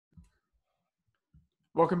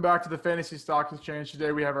Welcome back to the Fantasy Stock Exchange.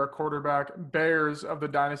 Today we have our quarterback bears of the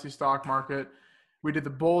Dynasty stock market. We did the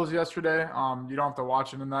Bulls yesterday. You don't have to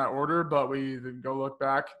watch it in that order, but we go look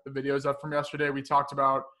back. The video's up from yesterday. We talked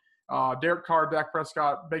about Derek Carr, Dak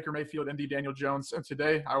Prescott, Baker Mayfield, and Daniel Jones. And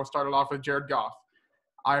today I will start it off with Jared Goff.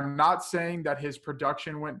 I'm not saying that his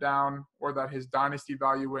production went down or that his dynasty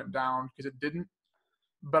value went down because it didn't,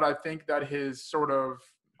 but I think that his sort of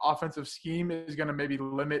offensive scheme is going to maybe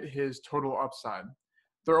limit his total upside.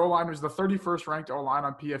 Their O-line was the 31st ranked O-line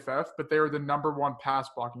on PFF, but they were the number one pass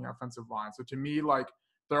blocking offensive line. So to me, like,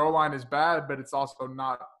 their O-line is bad, but it's also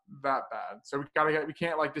not that bad. So we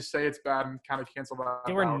can't like just say it's bad and kind of cancel that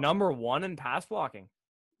They were out. number one in pass blocking.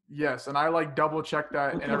 Yes, and I like double check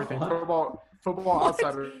that and everything. Fuck? Football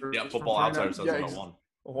Outsiders. Yeah, Football Outsiders says number one.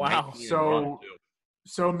 Wow.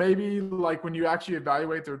 So maybe like when you actually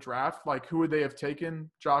evaluate their draft, like who would they have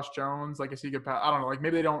taken? Josh Jones, like is he good pass? I don't know. Like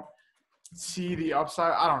maybe they don't see the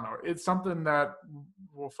upside. I don't know. It's something that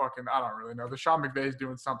I don't really know. The Sean McVay is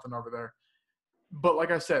doing something over there. But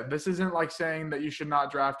like I said, this isn't like saying that you should not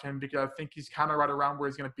draft him because I think he's kind of right around where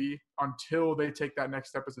he's going to be until they take that next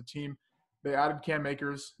step as a team. They added Cam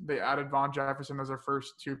Akers. They added Von Jefferson as their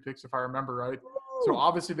first two picks, if I remember right. So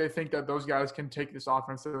obviously they think that those guys can take this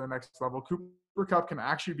offense to the next level. Cooper Kupp can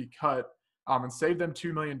actually be cut and save them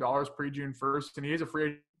 $2 million pre-June 1st, and he is a free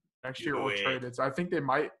agent next year or traded. So I think they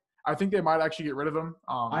might actually get rid of him.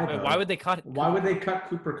 Why would they cut? Why would they cut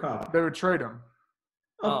Cooper Kupp? They would trade him.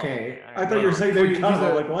 Okay, I thought you were saying they would cut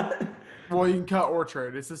him. Like what? Well, you can cut or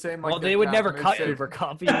trade. It's the same. Like Well, they would never cut Cooper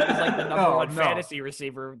Kupp. He was like the number one fantasy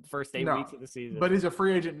receiver the first 8 weeks of the season. But he's a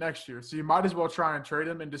free agent next year, so you might as well try and trade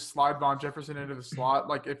him and just slide Von Jefferson into the slot.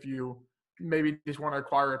 Like if you maybe just want to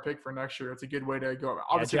acquire a pick for next year, it's a good way to go.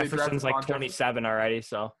 Obviously, Jefferson's like 27 already,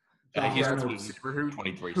 so. Yeah, he's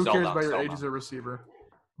 23. Who cares about your age as a receiver?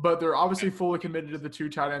 But they're obviously fully committed to the two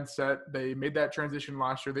tight end set. They made that transition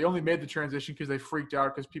last year. They only made the transition because they freaked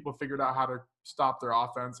out because people figured out how to stop their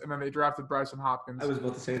offense. And then they drafted Bryson Hopkins. I was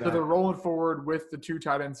about to say that. So they're rolling forward with the two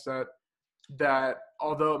tight end set that,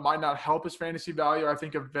 although it might not help his fantasy value, I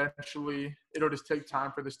think eventually it'll just take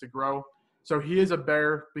time for this to grow. So he is a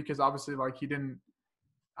bear because obviously like he's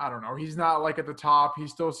not like at the top.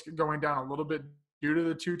 He's still going down a little bit due to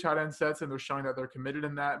the two tight end sets, and they're showing that they're committed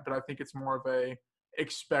in that. But I think it's more of a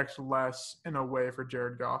expect less in a way for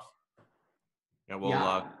Jared Goff. Yeah,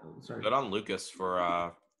 well, good on Lucas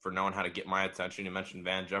for knowing how to get my attention. You mentioned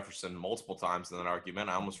Van Jefferson multiple times in that argument.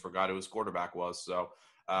 I almost forgot who his quarterback was. So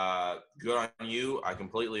good on you. I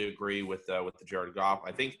completely agree with the Jared Goff.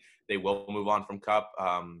 I think they will move on from Kupp.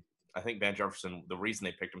 I think Van Jefferson, the reason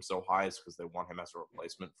they picked him so high is because they want him as a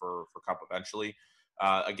replacement for Kupp eventually.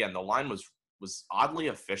 Again, the line was oddly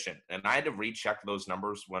efficient, and I had to recheck those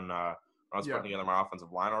numbers when I was putting together my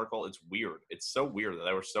offensive line article. It's weird. It's so weird that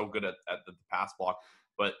they were so good at the pass block,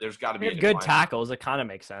 but there's got to be good tackles. It kind of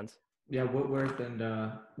makes sense. Yeah, Woodworth and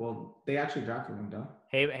they actually drafted him, though.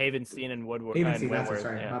 Havenstein and Woodworth.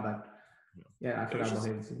 Sorry, my bad. Yeah, I forgot about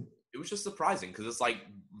Havenstein. It was just surprising because it's like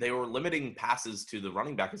they were limiting passes to the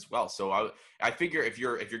running back as well. So I figure if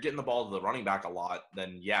you're getting the ball to the running back a lot,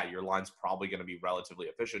 then yeah, your line's probably going to be relatively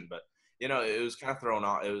efficient. But it was kind of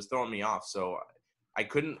throwing me off. So I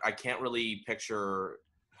can't really picture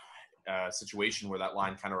a situation where that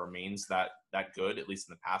line kind of remains that good, at least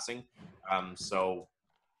in the passing. So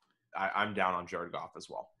I'm down on Jared Goff as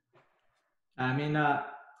well. I mean, I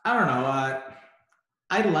don't know.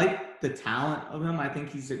 I like the talent of him. I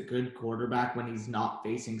think he's a good quarterback when he's not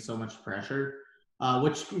facing so much pressure,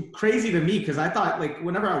 which crazy to me because I thought like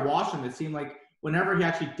whenever I watched him, it seemed like whenever he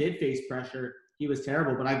actually did face pressure, he was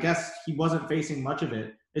terrible. But I guess he wasn't facing much of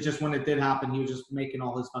it. It's just when it did happen, he was just making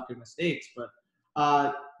all his fucking mistakes. But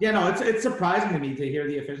it's surprising to me to hear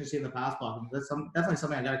the efficiency of the pass blocking. That's definitely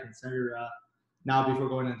something I got to consider now before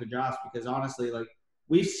going into drafts because honestly, like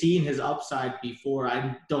we've seen his upside before.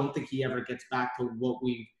 I don't think he ever gets back to what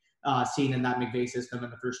we've seen in that McVay system in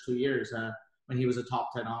the first 2 years when he was a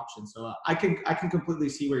top 10 option. So I can completely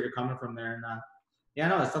see where you're coming from there. And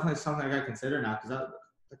it's definitely something I got to consider now because that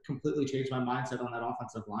completely changed my mindset on that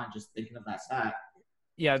offensive line just thinking of that stat.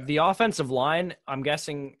 Yeah, the offensive line, I'm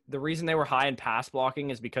guessing the reason they were high in pass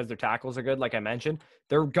blocking is because their tackles are good, like I mentioned.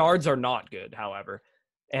 Their guards are not good, however.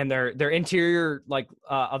 And their interior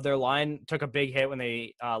of their line took a big hit when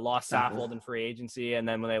they lost Saffold in free agency, and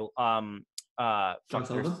then when they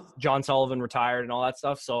John Sullivan retired and all that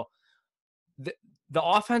stuff. So the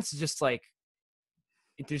offense is just like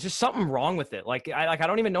there's just something wrong with it. I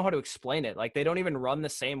don't even know how to explain it. Like they don't even run the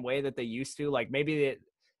same way that they used to. Like maybe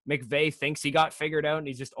McVay thinks he got figured out and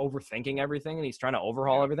he's just overthinking everything and he's trying to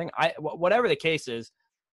overhaul everything. Whatever the case is,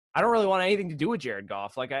 I don't really want anything to do with Jared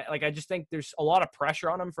Goff. I just think there's a lot of pressure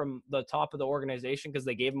on him from the top of the organization because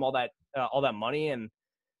they gave him all that money, and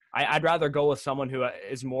I'd rather go with someone who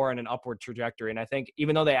is more in an upward trajectory. And I think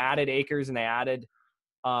even though they added Akers and they added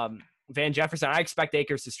Van Jefferson, I expect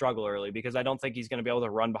Akers to struggle early because I don't think he's going to be able to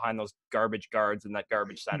run behind those garbage guards and that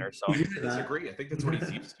garbage center. So I disagree. I think that's what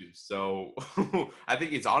he's used to. So I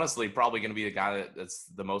think he's honestly probably going to be the guy that's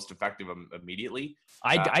the most effective immediately.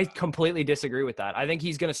 I completely disagree with that. I think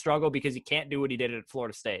he's going to struggle because he can't do what he did at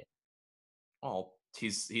Florida State. Well,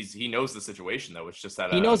 he knows the situation though. It's just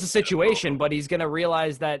that he knows the situation, but he's going to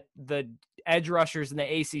realize that the edge rushers in the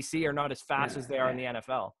ACC are not as fast as they are in the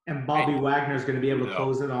NFL. And Bobby Wagner is going to be able to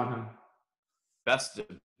close it on him. Best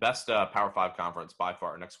Power 5 conference by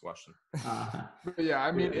far. Next question. Yeah,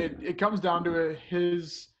 I mean, it comes down to it.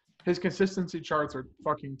 His consistency charts are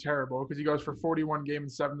fucking terrible because he goes for 41 games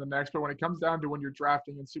and 7 the next. But when it comes down to when you're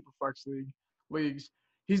drafting in Superflex leagues,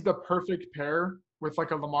 he's the perfect pair with like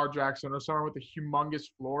a Lamar Jackson or someone with a humongous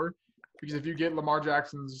floor. Because if you get Lamar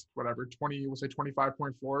Jackson's,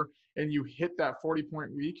 25.4, and you hit that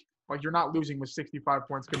 40-point week, like you're not losing with 65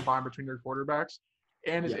 points combined between your quarterbacks.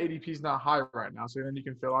 And his ADP is not high right now. So then you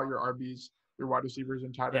can fill out your RBs, your wide receivers,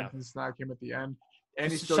 and tight ends and snag him at the end.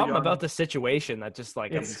 And he's still something young. about the situation that just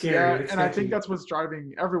like it's scary. Yeah, and I think that's what's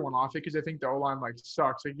driving everyone off it because I think the O-line like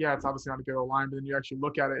sucks. Like, yeah, it's obviously not a good O-line, but then you actually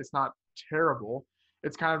look at it, it's not terrible.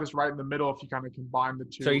 It's kind of just right in the middle if you kind of combine the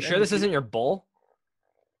two. So are you sure this isn't your bull?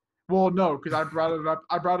 Well, no, because I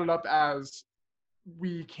brought it up as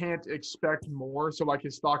we can't expect more. So like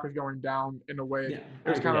his stock is going down in a way. It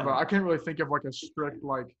was kind of I can't really think of like a strict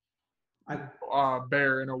like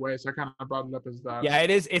bear in a way. So I kind of brought it up as that. Yeah, it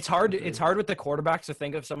is. It's hard with the quarterbacks to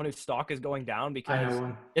think of someone whose stock is going down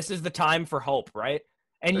because this is the time for hope, right?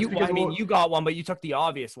 And you got one, but you took the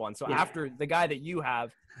obvious one. So after the guy that you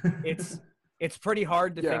have, it's pretty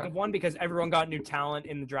hard to think of one because everyone got new talent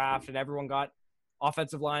in the draft and everyone got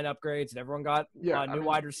offensive line upgrades and everyone got new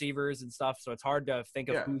wide receivers and stuff. So it's hard to think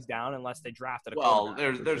of who's down unless they drafted a quarterback.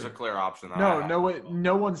 Well, there's a clear option.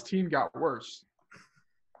 No one's team got worse.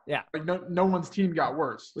 Yeah. Like no one's team got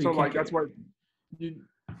worse. So like that's what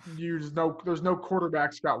there's no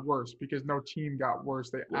quarterbacks got worse because no team got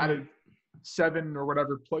worse. They added 7 or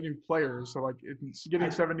whatever new players. So like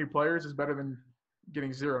getting 7 new players is better than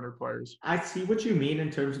getting 0 new players. I see what you mean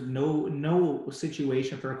in terms of no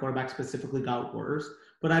situation for a quarterback specifically got worse.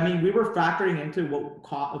 But I mean, we were factoring into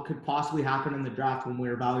what could possibly happen in the draft when we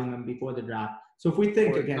were valuing them before the draft. So if we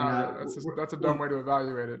think that's a dumb way to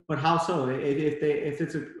evaluate it. But how so? If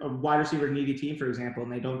it's a wide receiver needy team, for example,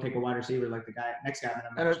 and they don't take a wide receiver like the next guy I'm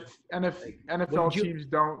gonna mention. And if NFL teams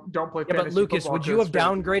don't play. Yeah, but Lucas, would you have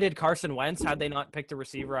downgraded Carson Wentz had they not picked a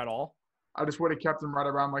receiver at all? I just would have kept him right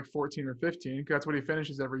around like 14 or 15 because that's what he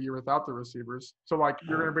finishes every year without the receivers. So like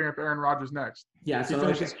you're going to bring up Aaron Rodgers next. Yeah, so he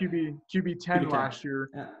finishes QB 10 last year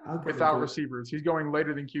without receivers. He's going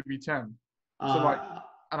later than QB 10. So like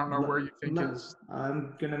I don't know where you think is.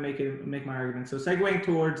 I'm going to make my argument. So segueing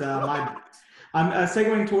towards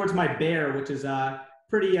segueing towards my bear, which is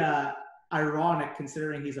pretty ironic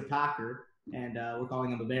considering he's a Packer and we're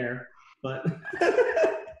calling him a bear, but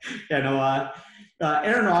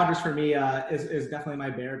Aaron Rodgers for me is definitely my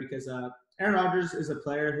bear because Aaron Rodgers is a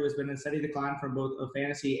player who has been in steady decline from both a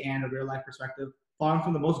fantasy and a real life perspective, falling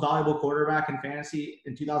from the most valuable quarterback in fantasy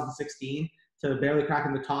in 2016 to barely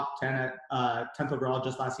cracking the top 10 at 10th overall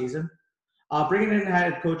just last season. Bringing in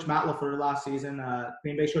head coach Matt LaFleur last season,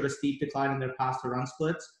 Green Bay showed a steep decline in their pass to run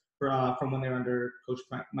splits from when they were under coach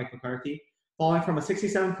Mike McCarthy, falling from a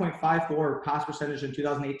 67.54 pass percentage in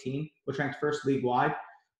 2018, which ranked first league wide,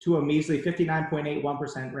 to a measly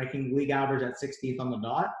 59.81%, ranking league average at 16th on the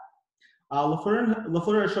dot.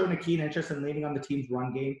 LaFleur has shown a keen interest in leaning on the team's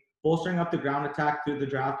run game, bolstering up the ground attack through the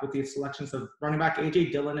draft with the selections of running back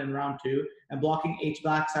A.J. Dillon in round 2 and blocking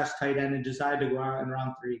H-back/tight end and decided to go out in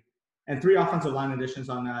round 3, and 3 offensive line additions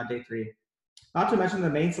on day 3. Not to mention the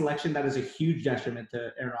main selection that is a huge detriment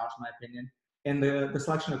to Aaron Rodgers, in my opinion, and the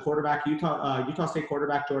selection of quarterback Utah State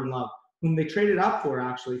quarterback Jordan Love, whom they traded up for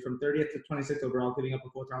actually from 30th to 26th overall, giving up a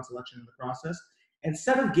 4th-round selection in the process.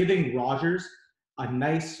 Instead of giving Rodgers a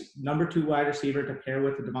nice number 2 wide receiver to pair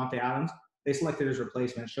with Devontae Adams, they selected his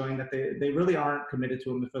replacement, showing that they really aren't committed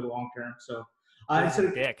to him for the long term. So,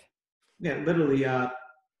 dick. Yeah, literally.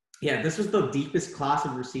 This was the deepest class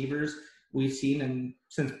of receivers we've seen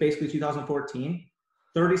since basically 2014.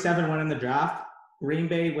 37 went in the draft. Green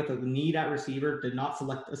Bay, with a need at receiver, did not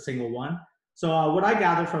select a single one. So what I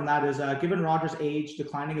gather from that is, given Rodgers' age,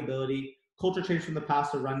 declining ability, culture change from the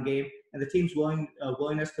pass to run game, and the team's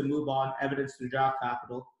willingness to move on, evidenced through draft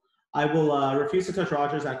capital, I will refuse to touch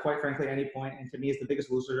Rodgers at quite frankly any point, and to me is the biggest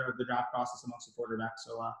loser of the draft process amongst the quarterbacks.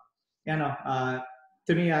 So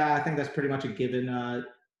to me, I think that's pretty much a given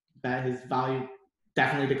that his value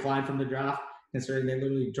definitely declined from the draft, considering they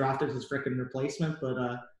literally drafted his freaking replacement. But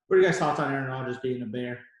what are you guys' thoughts on Aaron Rodgers being a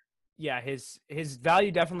Bear? Yeah, his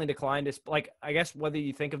value definitely declined. It's like, I guess whether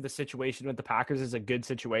you think of the situation with the Packers as a good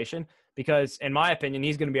situation, because in my opinion,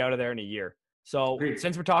 he's going to be out of there in a year. So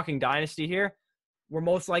since we're talking dynasty here, we're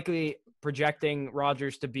most likely projecting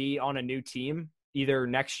Rodgers to be on a new team either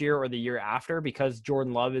next year or the year after, because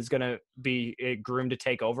Jordan Love is going to be groomed to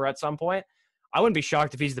take over at some point. I wouldn't be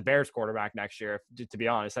shocked if he's the Bears quarterback next year, to be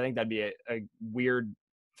honest. I think that'd be a weird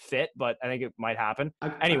fit, but I think it might happen.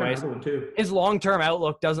 Anyways, his long-term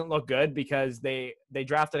outlook doesn't look good because they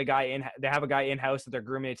drafted a guy in. They have a guy in-house that they're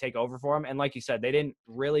grooming to take over for him. And like you said, they didn't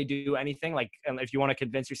really do anything. Like, if you want to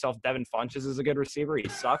convince yourself Devin Funchess is a good receiver, he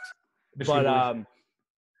sucks. But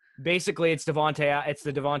basically, it's the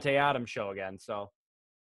Devontae Adams show again. So,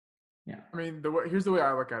 yeah. I mean, here's the way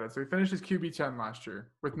I look at it. So he finished his QB 10 last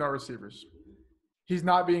year with no receivers. He's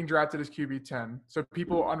not being drafted as QB 10. So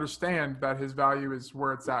people understand that his value is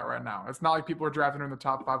where it's at right now. It's not like people are drafting him in the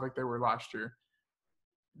top 5 like they were last year.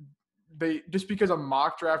 Just because a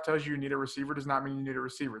mock draft tells you need a receiver does not mean you need a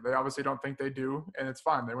receiver. They obviously don't think they do, and it's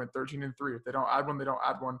fine. They went 13-3. If they don't add one, they don't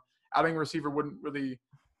add one. Adding a receiver wouldn't really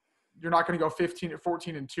 – you're not going to go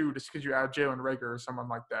 14-2 just because you add Jalen Reagor or someone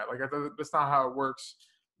like that. Like, that's not how it works.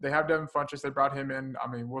 They have Devin Funchess. They brought him in. I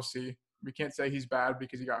mean, we'll see. We can't say he's bad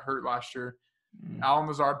because he got hurt last year. Allen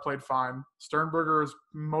Lazard played fine. Sternberger is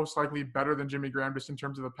most likely better than Jimmy Graham just in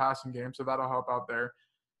terms of the passing game, so that'll help out there.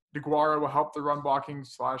 DeGuara will help the run blocking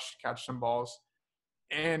 / catch some balls.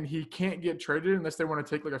 And he can't get traded unless they want to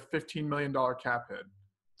take like a $15 million cap hit.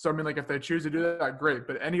 So, I mean, like, if they choose to do that, great.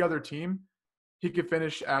 But any other team, he could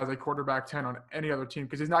finish as a quarterback 10 on any other team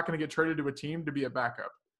because he's not going to get traded to a team to be a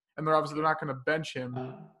backup. And they're not going to bench him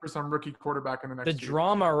for some rookie quarterback in the next year. The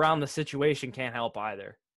drama around the situation can't help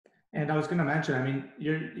either. And I was going to mention, I mean,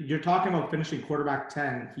 you're talking about finishing quarterback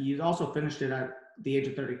 10. He also finished it at the age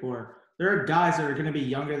of 34. There are guys that are going to be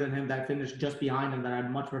younger than him that finished just behind him that I'd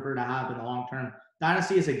much prefer to have in the long term.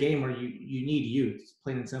 Dynasty is a game where you need youth,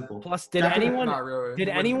 plain and simple. Plus, did anyone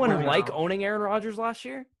like owning Aaron Rodgers last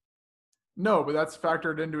year? No, but that's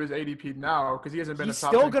factored into his ADP now because he hasn't been. He's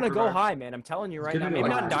still going to go high, man. I'm telling you right now. Maybe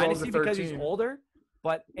not Dynasty because he's older,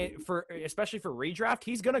 but especially for redraft,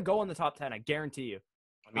 he's going to go in the top 10. I guarantee you.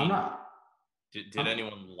 I mean, did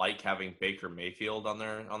anyone like having Baker Mayfield on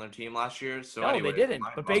their team last year? So no, anyway, they didn't.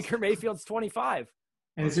 But Baker Mayfield's 25,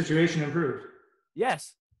 and the situation improved.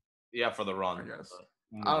 Yes. Yeah, for the run. I guess.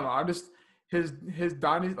 I don't know. I'm just his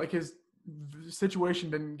dynasty, like, his situation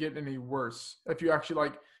didn't get any worse. If you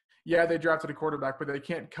actually they drafted a quarterback, but they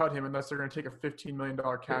can't cut him unless they're going to take a $15 million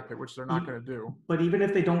cap hit, which they're not going to do. But even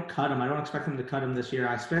if they don't cut him, I don't expect them to cut him this year.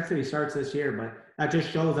 I expect that he starts this year, but that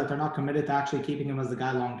just shows that they're not committed to actually keeping him as the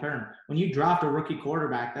guy long term. When you draft a rookie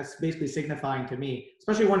quarterback, that's basically signifying to me,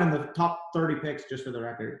 especially one in the top 30 picks, just for the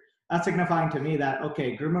record, that's signifying to me that,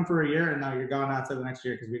 okay, groom him for a year, and now you're going out to the next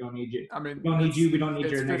year because we don't need you. I mean, we don't need you. We don't need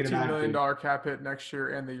your negative attitude. $15 million cap hit next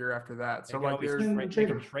year and the year after that. So, they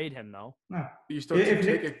can trade him, though. No. You still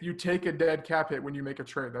take a dead cap hit when you make a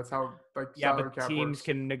trade. That's how but cap teams works.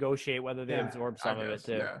 Can negotiate whether they absorb some of it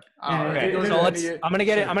too. Yeah. Okay, so I'm gonna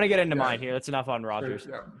get into mine here. That's enough on Rodgers.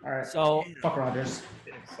 Sure. Yeah. All right. So fuck Rodgers.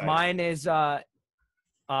 Mine is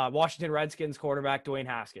Washington Redskins quarterback Dwayne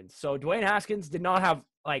Haskins. So Dwayne Haskins did not have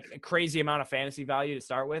like a crazy amount of fantasy value to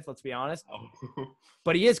start with, let's be honest.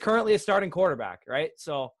 But he is currently a starting quarterback, right?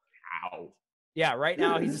 So yeah, right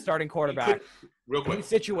now he's a starting quarterback. Real quick,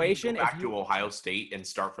 situation. Go back to Ohio State and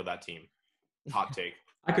start for that team. Hot take.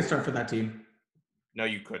 I could start for that team. No,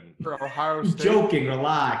 you couldn't. For Ohio State. Joking,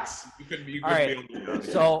 relax. You couldn't all right.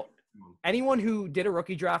 So anyone who did a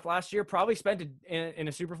rookie draft last year probably spent in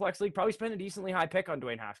a Superflex league, probably spent a decently high pick on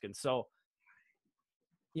Dwayne Haskins. So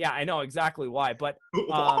yeah, I know exactly why. But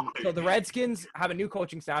so the Redskins have a new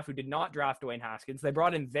coaching staff who did not draft Dwayne Haskins. They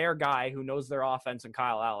brought in their guy who knows their offense and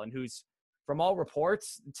Kyle Allen, who's, from all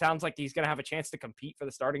reports, it sounds like he's going to have a chance to compete for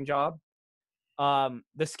the starting job.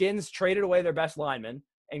 The Skins traded away their best lineman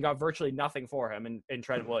and got virtually nothing for him in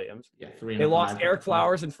Trent Williams. Yeah, they lost Eric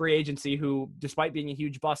Flowers in free agency, who, despite being a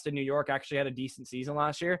huge bust in New York, actually had a decent season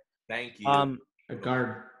last year. Thank you. A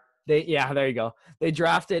guard. There you go. They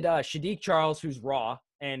drafted Shadik Charles, who's raw,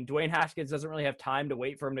 and Dwayne Haskins doesn't really have time to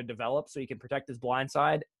wait for him to develop so he can protect his blind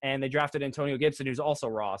side. And they drafted Antonio Gibson, who's also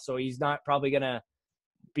raw, so he's not probably going to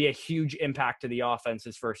be a huge impact to the offense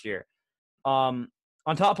his first year. On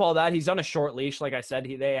top of all that, he's on a short leash. Like I said,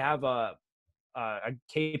 they have a a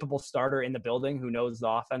capable starter in the building who knows the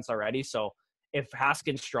offense already. So if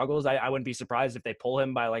Haskins struggles, I wouldn't be surprised if they pull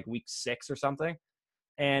him by like week 6 or something.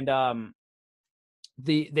 And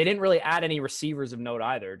they didn't really add any receivers of note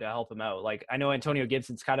either to help him out. Like I know Antonio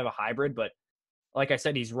Gibson's kind of a hybrid, but like I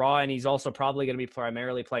said, he's raw and he's also probably going to be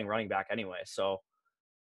primarily playing running back anyway. So,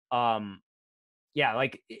 yeah,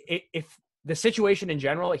 like if the situation in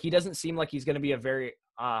general, he doesn't seem like he's going to be a very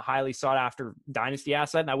highly sought after dynasty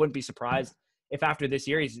asset. And I wouldn't be surprised if after this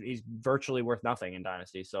year, he's virtually worth nothing in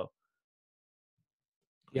dynasty. So,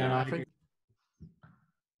 yeah,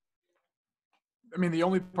 I mean, the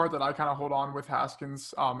only part that I kind of hold on with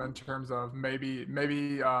Haskins in terms of maybe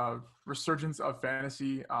resurgence of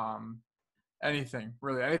fantasy, anything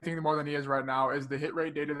more than he is right now is the hit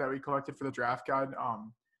rate data that we collected for the draft guide.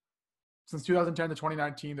 Since 2010 to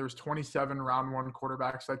 2019, there was 27 round 1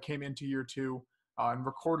 quarterbacks that came into year 2 and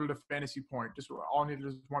recorded a fantasy point. Just all needed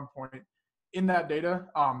is 1 point. In that data,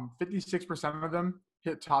 56% of them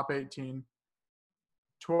hit top 18.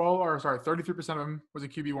 33% of them was a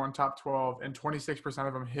QB1 top 12, and 26%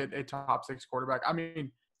 of them hit a top 6 quarterback. I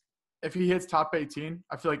mean, if he hits top 18,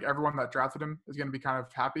 I feel like everyone that drafted him is going to be kind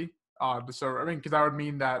of happy. Because that would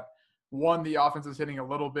mean that one, the offense is hitting a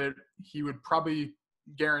little bit. He would probably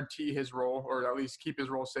guarantee his role, or at least keep his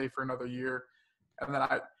role safe for another year. And then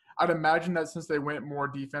I'd imagine that since they went more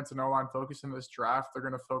defense and O-line focus in this draft, they're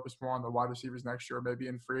going to focus more on the wide receivers next year, maybe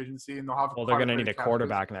in free agency, and they'll have. Well, they're going to need a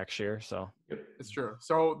quarterback next year, so it's true.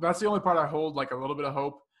 So that's the only part I hold like a little bit of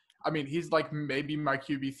hope. I mean, he's like maybe my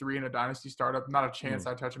QB3 in a dynasty startup. Not a chance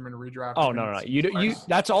I touch him in a redraft. Oh no. You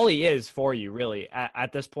that's all he is for you, really.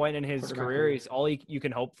 At this point in his career, he's all you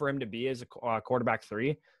can hope for him to be is a quarterback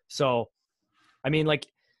 3. So, I mean, like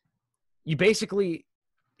you basically.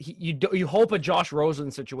 You hope a Josh Rosen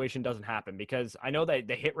situation doesn't happen, because I know that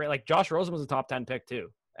the hit rate, like Josh Rosen was a top 10 pick too.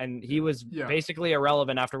 And he was basically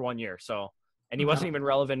irrelevant after 1 year. So, and he wasn't even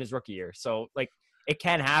relevant his rookie year. So like it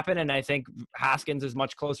can happen. And I think Haskins is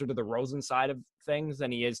much closer to the Rosen side of things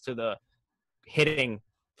than he is to the hitting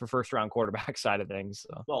for first round quarterback side of things.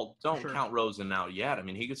 So. Well, don't count Rosen out yet. I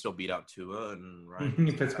mean, he could still beat out Tua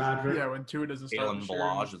and Fitzpatrick. Yeah, when Tua doesn't start. Kalen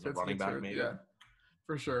Balaj as a running back, maybe. Yeah,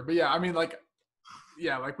 for sure. But yeah, I mean, like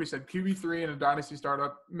we said, QB3 in a dynasty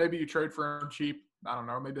startup. Maybe you trade for him cheap. I don't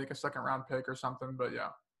know, maybe like a 2nd round pick or something. But yeah,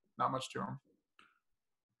 not much to him.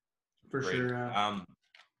 For Great. sure.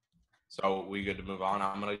 So we good to move on?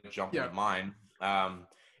 I'm gonna jump into mine.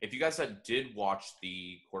 If you guys did watch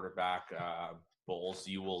the quarterback bowls,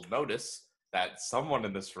 you will notice that someone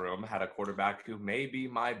in this room had a quarterback who may be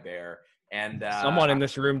my bear, and someone in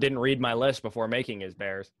this room didn't read my list before making his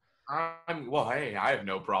bears. Hey, I have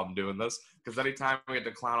no problem doing this, because anytime we get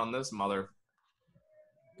to clown on this mother.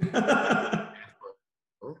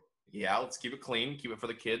 Yeah, let's keep it clean. Keep it for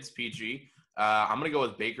the kids, PG. I'm going to go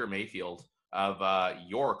with Baker Mayfield of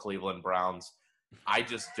your Cleveland Browns. I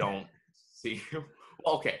just don't see –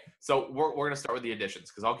 well, okay, so we're going to start with the additions,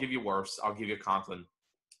 because I'll give you Wirfs. I'll give you Conklin.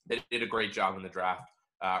 They did a great job in the draft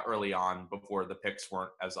early on before the picks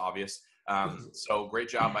weren't as obvious. So great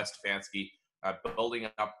job by Stefanski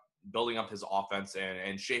building up his offense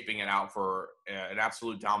and shaping it out for an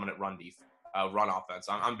absolute dominant run offense.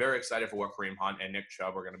 I'm very excited for what Kareem Hunt and Nick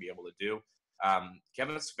Chubb are going to be able to do.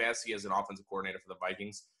 Kevin Stefanski is an offensive coordinator for the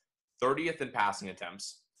Vikings, 30th in passing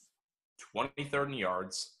attempts, 23rd in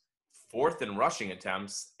yards, 4th in rushing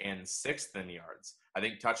attempts, and 6th in yards. I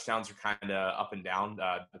think touchdowns are kind of up and down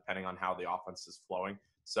depending on how the offense is flowing.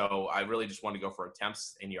 So I really just want to go for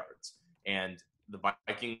attempts and yards. And the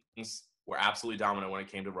Vikings were absolutely dominant when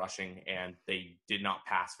it came to rushing, and they did not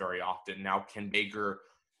pass very often. Now, can Baker,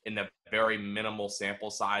 in the very minimal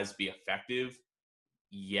sample size, be effective?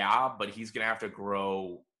 Yeah, but he's going to have to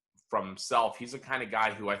grow from himself. He's the kind of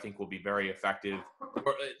guy who I think will be very effective,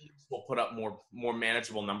 or at least will put up more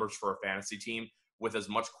manageable numbers for a fantasy team with as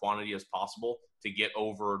much quantity as possible to get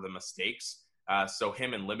over the mistakes. So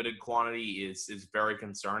him in limited quantity is very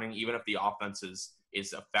concerning. Even if the offense is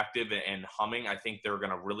effective and humming, I think they're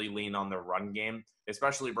going to really lean on their run game,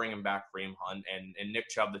 especially bringing back Kareem Hunt and Nick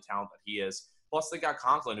Chubb, the talent that he is. Plus, they got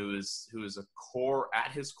Conklin, who is a core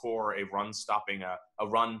at his core, a run stopping, a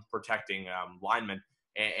run protecting lineman.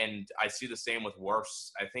 And I see the same with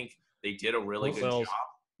Wirfs. I think they did a really good job.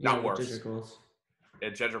 Not Wirfs.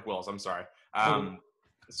 Jedrick Wills. I'm sorry.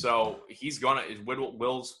 So he's gonna.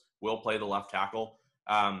 Wills will play the left tackle.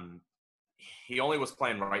 He only was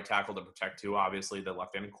playing right tackle to protect Tua, obviously the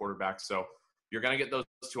left-handed quarterback. So you're gonna get those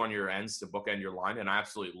two on your ends to bookend your line, and I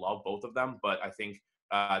absolutely love both of them. But I think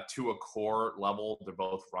to a core level, they're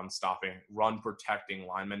both run protecting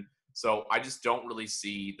linemen. So I just don't really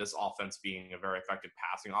see this offense being a very effective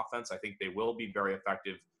passing offense. I think they will be very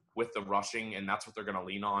effective with the rushing, and that's what they're going to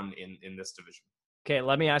lean on in this division. Okay,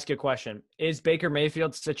 let me ask you a question. Is Baker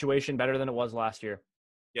Mayfield's situation better than it was last year?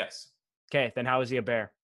 Yes. Okay, then how is he a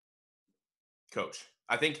Bear? Coach.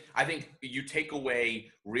 I think you take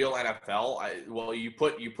away real NFL. You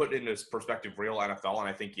put into perspective real NFL, and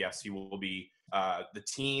I think yes, he will be. The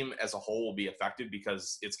team as a whole will be affected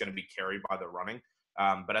because it's going to be carried by the running.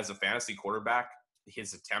 But as a fantasy quarterback,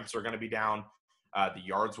 his attempts are going to be down. The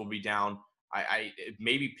yards will be down.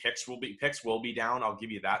 Maybe picks will be down. I'll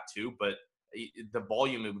give you that too. But the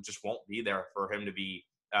volume, it just won't be there for him to be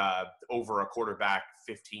over a quarterback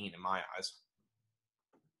 15 in my eyes.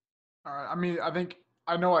 All right. I mean,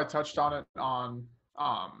 I know I touched on it on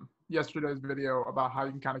yesterday's video about how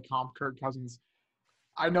you can kind of comp Kirk Cousins.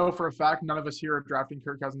 I know for a fact none of us here are drafting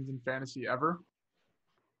Kirk Cousins in fantasy ever.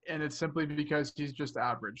 And it's simply because he's just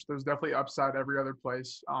average. There's definitely upside every other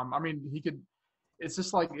place. I mean, it's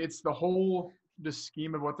just like it's the whole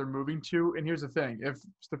scheme of what they're moving to. And here's the thing. If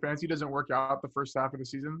Stefanski doesn't work out the first half of the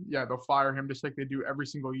season, yeah, they'll fire him just like they do every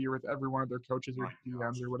single year with every one of their coaches or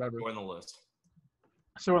GMs or whatever. Go in the list.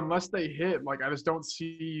 So unless they hit, like I just don't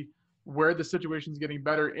see where the situation's getting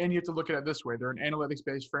better. And you have to look at it this way. They're an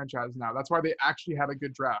analytics-based franchise now. That's why they actually had a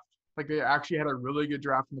good draft. Like they actually had a really good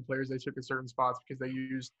draft from the players they took at certain spots because they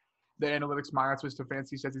used the analytics minus what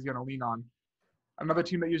Stefanski says he's going to lean on. Another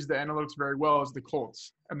team that uses the analytics very well is the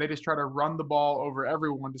Colts. And they just try to run the ball over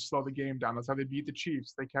everyone to slow the game down. That's how they beat the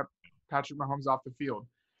Chiefs. They kept Patrick Mahomes off the field.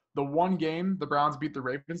 The one game the Browns beat the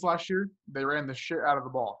Ravens last year, they ran the shit out of the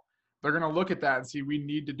ball. They're going to look at that and see we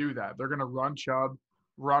need to do that. They're going to run Chubb,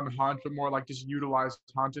 run Hunt, but more like just utilize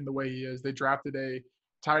Hunt in the way he is. They drafted a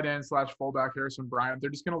tight end / fullback, Harrison Bryant. They're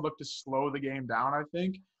just going to look to slow the game down, I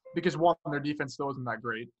think, because one, their defense still isn't that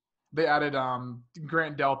great. They added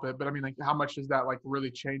Grant Delpit, but I mean, like, how much does that like really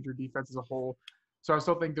change your defense as a whole? So I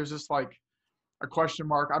still think there's just like a question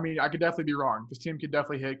mark. I mean, I could definitely be wrong. This team could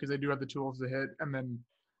definitely hit because they do have the tools to hit. And then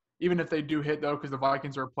even if they do hit, though, because the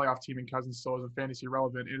Vikings are a playoff team and Cousins still isn't fantasy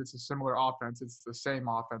relevant, and it's a similar offense. It's the same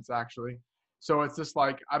offense, actually. So it's just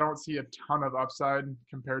like I don't see a ton of upside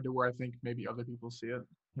compared to where I think maybe other people see it.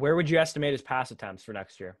 Where would you estimate his pass attempts for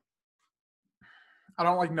next year? I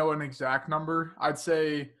don't like know an exact number. I'd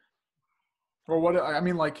say – well, what I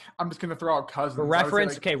mean, like, I'm just going to throw out Cousins. For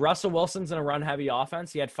reference, okay, Russell Wilson's in a run-heavy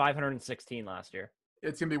offense. He had 516 last year.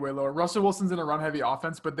 It's going to be way lower. Russell Wilson's in a run-heavy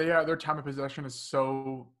offense, but their time of possession is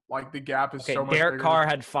so – like, the gap is so much Derek bigger. Carr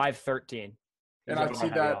had 513. And I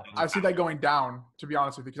see that going down, to be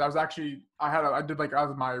honest with you, because I was actually – I did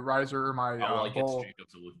my riser or my bowl.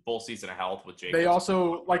 Jacobs, full season of health with Jacobs. They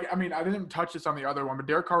also – like, I mean, I didn't touch this on the other one, but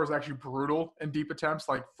Derek Carr was actually brutal in deep attempts,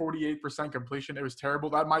 like 48% completion. It was terrible.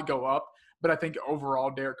 That might go up. But I think overall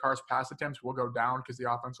Derek Carr's pass attempts will go down because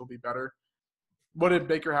the offense will be better. What did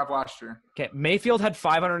Baker have last year? Okay, Mayfield had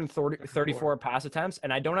 534 pass attempts,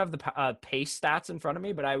 and I don't have the pace stats in front of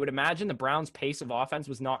me, but I would imagine the Browns' pace of offense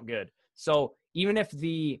was not good. So even if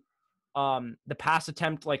the pass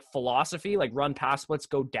attempt like philosophy, like run pass splits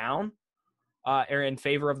go down or in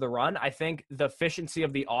favor of the run, I think the efficiency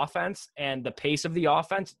of the offense and the pace of the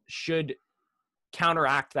offense should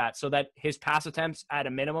counteract that so that his pass attempts at a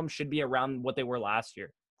minimum should be around what they were last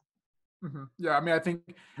year. Mm-hmm. Yeah, I mean, I think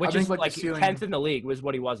like the ceiling, 10th in the league was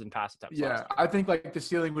what he was in pass attempts. Yeah, I think like the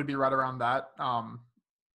ceiling would be right around that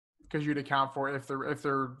because you'd account for if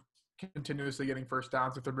they're continuously getting first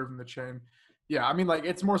downs, if they're moving the chain. Yeah, I mean, like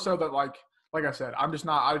it's more so that like I said, I'm just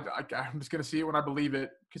not. I'm just gonna see it when I believe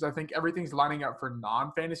it because I think everything's lining up for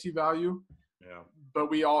non-fantasy value. Yeah,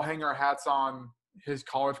 but we all hang our hats on his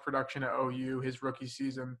college production at OU, his rookie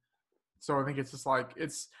season. So I think it's just like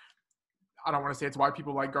I don't want to say it's why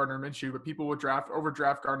people like Gardner Minshew, but people would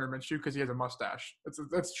overdraft Gardner Minshew because he has a mustache.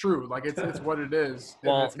 That's true. Like it's what it is.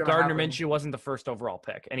 Well, Gardner Minshew wasn't the first overall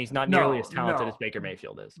pick, and he's not nearly as talented as Baker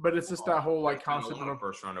Mayfield is. But it's just that whole like concept of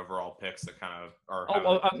first round overall picks that kind of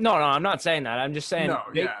are. No, I'm not saying that. I'm just saying. No,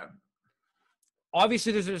 yeah.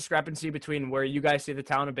 Obviously, there's a discrepancy between where you guys see the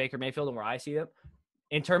talent of Baker Mayfield and where I see it.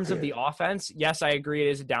 In terms of the offense, yes, I agree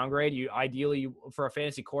it is a downgrade. Ideally, for a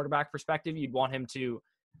fantasy quarterback perspective, you'd want him to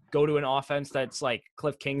go to an offense that's like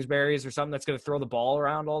Cliff Kingsbury's or something that's going to throw the ball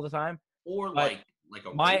around all the time. Or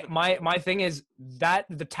my thing is that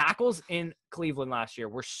the tackles in Cleveland last year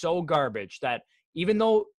were so garbage that even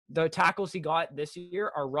though the tackles he got this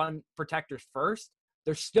year are run protectors first,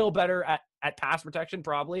 they're still better at pass protection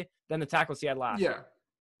probably than the tackles he had last year.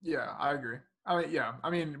 Yeah, I agree. I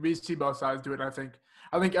mean, we see both sides do it. I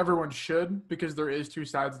think everyone should because there is two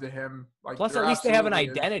sides to him. Like, Plus, at least they have an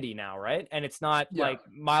identity now, right? And it's not like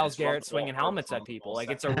Myles Garrett swinging helmets at people. Like,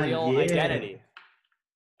 it's a real identity.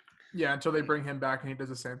 Yeah, until they bring him back and he does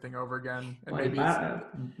the same thing over again. And maybe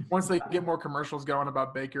once they get more commercials going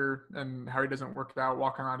about Baker and how he doesn't work out,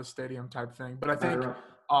 walking around a stadium type thing. But I think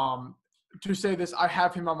to say this, I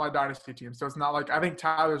have him on my Dynasty team. So it's not like – I think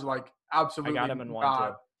Tyler's like absolutely I got him in one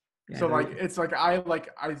too. Yeah, so it's like I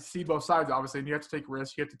see both sides, obviously, and you have to take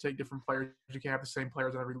risks. You have to take different players. You can't have the same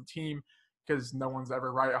players on every team because no one's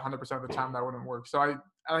ever right 100% of the time. That wouldn't work. So I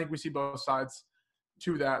think we see both sides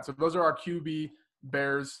to that. So those are our QB –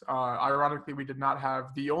 Bears. Ironically, we did not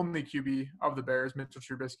have the only QB of the Bears, Mitchell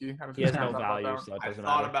Trubisky. He has no value, so it doesn't matter.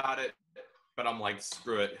 I thought about it, but I'm like,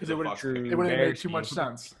 screw it. It wouldn't make too much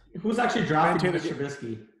sense. Who's actually drafting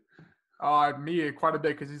Trubisky? Me quite a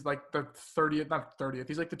bit because he's like the 30th, not 30th.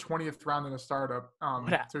 He's like the 20th round in a startup.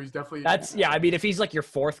 So he's definitely. I mean, if he's like your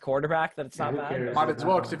fourth quarterback, then it's not bad. Might as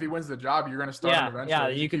well, because if he wins the job, you're going to start him eventually. Yeah,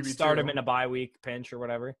 you could start him in a bye week pinch or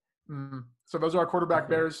whatever. Mm-hmm. So those are our quarterback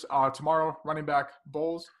Bears. Tomorrow, running back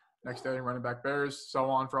Bulls. Next day, running back Bears. So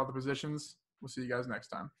on for all the positions. We'll see you guys next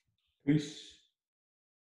time. Peace.